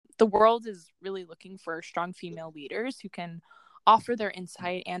the world is really looking for strong female leaders who can offer their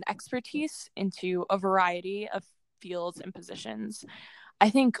insight and expertise into a variety of fields and positions.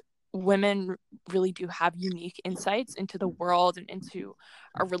 I think women really do have unique insights into the world and into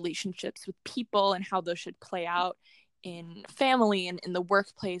our relationships with people and how those should play out in family and in the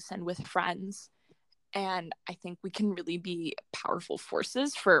workplace and with friends. And I think we can really be powerful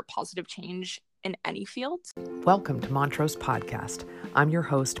forces for positive change in any field. Welcome to Montrose Podcast. I'm your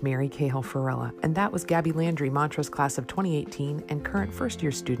host, Mary Cahill Farella, and that was Gabby Landry, Montrose class of 2018 and current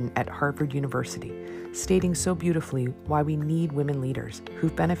first-year student at Harvard University, stating so beautifully why we need women leaders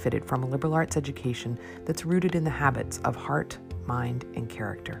who've benefited from a liberal arts education that's rooted in the habits of heart, mind, and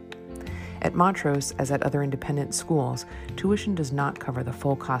character. At Montrose, as at other independent schools, tuition does not cover the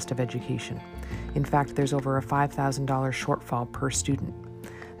full cost of education. In fact, there's over a $5,000 shortfall per student.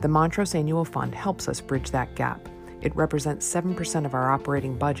 The Montrose Annual Fund helps us bridge that gap. It represents 7% of our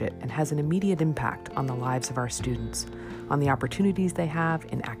operating budget and has an immediate impact on the lives of our students, on the opportunities they have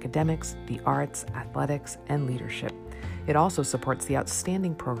in academics, the arts, athletics, and leadership. It also supports the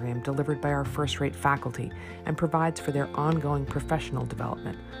outstanding program delivered by our first-rate faculty and provides for their ongoing professional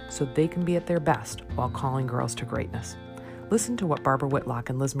development so they can be at their best while calling girls to greatness. Listen to what Barbara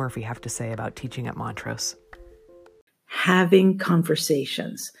Whitlock and Liz Murphy have to say about teaching at Montrose. Having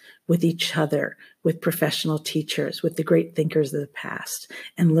conversations with each other, with professional teachers, with the great thinkers of the past,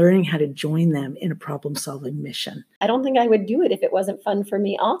 and learning how to join them in a problem-solving mission. I don't think I would do it if it wasn't fun for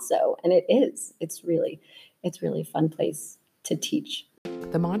me also. And it is. It's really a fun place to teach.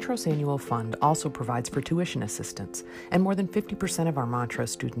 The Montrose Annual Fund also provides for tuition assistance, and more than 50% of our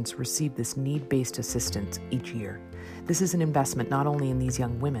Montrose students receive this need-based assistance each year. This is an investment not only in these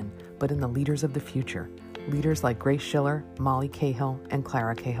young women, but in the leaders of the future. Leaders like Grace Schiller, Molly Cahill, and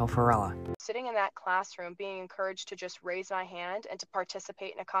Clara Cahill Farella. Sitting in that classroom, being encouraged to just raise my hand and to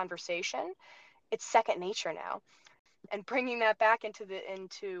participate in a conversation, it's second nature now. And bringing that back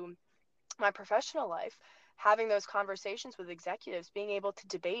into my professional life, having those conversations with executives, being able to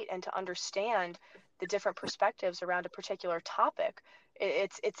debate and to understand the different perspectives around a particular topic,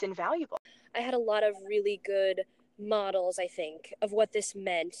 it's invaluable. I had a lot of really good models, I think, of what this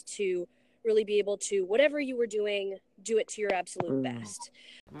meant to really be able to, whatever you were doing, do it to your absolute best.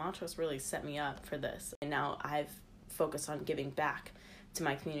 Montrose really set me up for this. And now I've focused on giving back to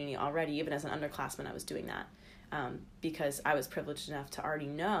my community already. Even as an underclassman, I was doing that because I was privileged enough to already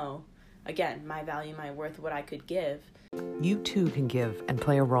know, again, my value, my worth, what I could give. You too can give and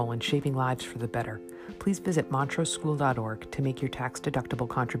play a role in shaping lives for the better. Please visit montroseschool.org to make your tax-deductible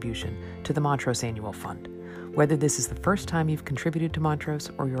contribution to the Montrose Annual Fund. Whether this is the first time you've contributed to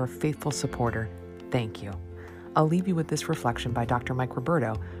Montrose or you're a faithful supporter, thank you. I'll leave you with this reflection by Dr. Mike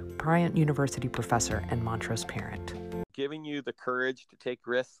Roberto, Bryant University professor and Montrose parent. Giving you the courage to take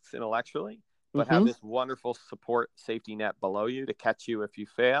risks intellectually, but have this wonderful support safety net below you to catch you if you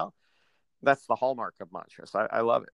fail. That's the hallmark of Montrose. I love it.